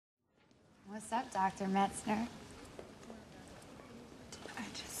What's up, Dr. Metzner? Did I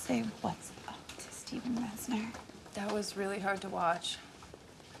just say what's up to Stephen Metzner? That was really hard to watch.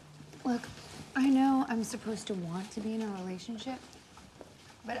 Look, I know I'm supposed to want to be in a relationship,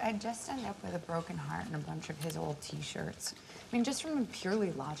 but I'd just end up with a broken heart and a bunch of his old T-shirts. I mean, just from a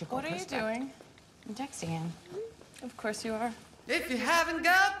purely logical perspective. What are you doing? I'm texting him. Of course you are. If you haven't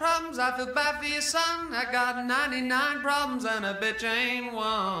got problems, I feel bad for your son. I got 99 problems and a bitch ain't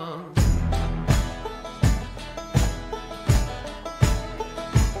one.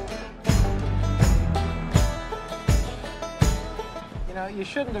 You know, you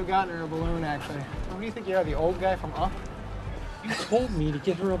shouldn't have gotten her a balloon, actually. What do you think you are, the old guy from Up? You told me to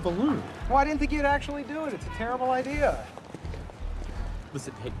get her a balloon. Well, I didn't think you'd actually do it. It's a terrible idea.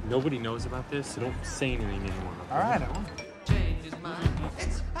 Listen, hey, nobody knows about this, so don't say anything anymore. All right, I won't.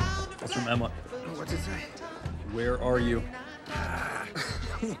 That's from Emma. What's it say? Where are you?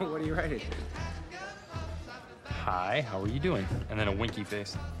 What are you writing? Hi, how are you doing? And then a winky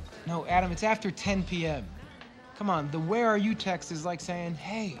face. No, Adam, it's after 10 p.m. Come on, the where are you text is like saying,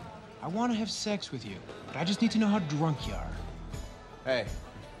 hey, I want to have sex with you, but I just need to know how drunk you are. Hey,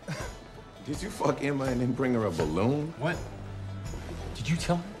 did you fuck Emma and then bring her a balloon? What? Did you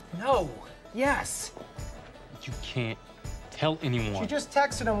tell me? No. Yes. You can't tell anyone. She just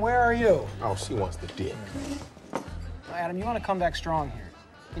texted him, where are you? Oh, she wants the dick. Well, Adam, you want to come back strong here.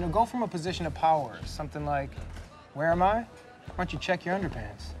 You know, go from a position of power. Something like, where am I? Why don't you check your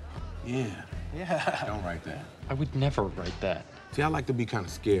underpants? Yeah. Yeah. Don't write that. I would never write that. See, I like to be kind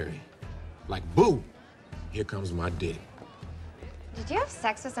of scary. Like, boo, here comes my dick. Did you have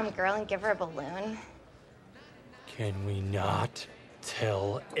sex with some girl and give her a balloon? Can we not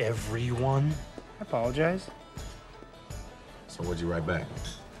tell everyone? I apologize. So what'd you write back?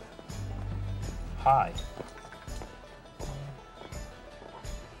 Hi.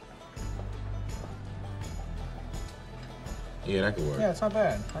 Yeah, that could work. Yeah, it's not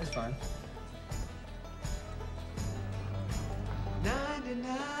bad. That's fine.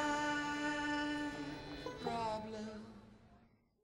 99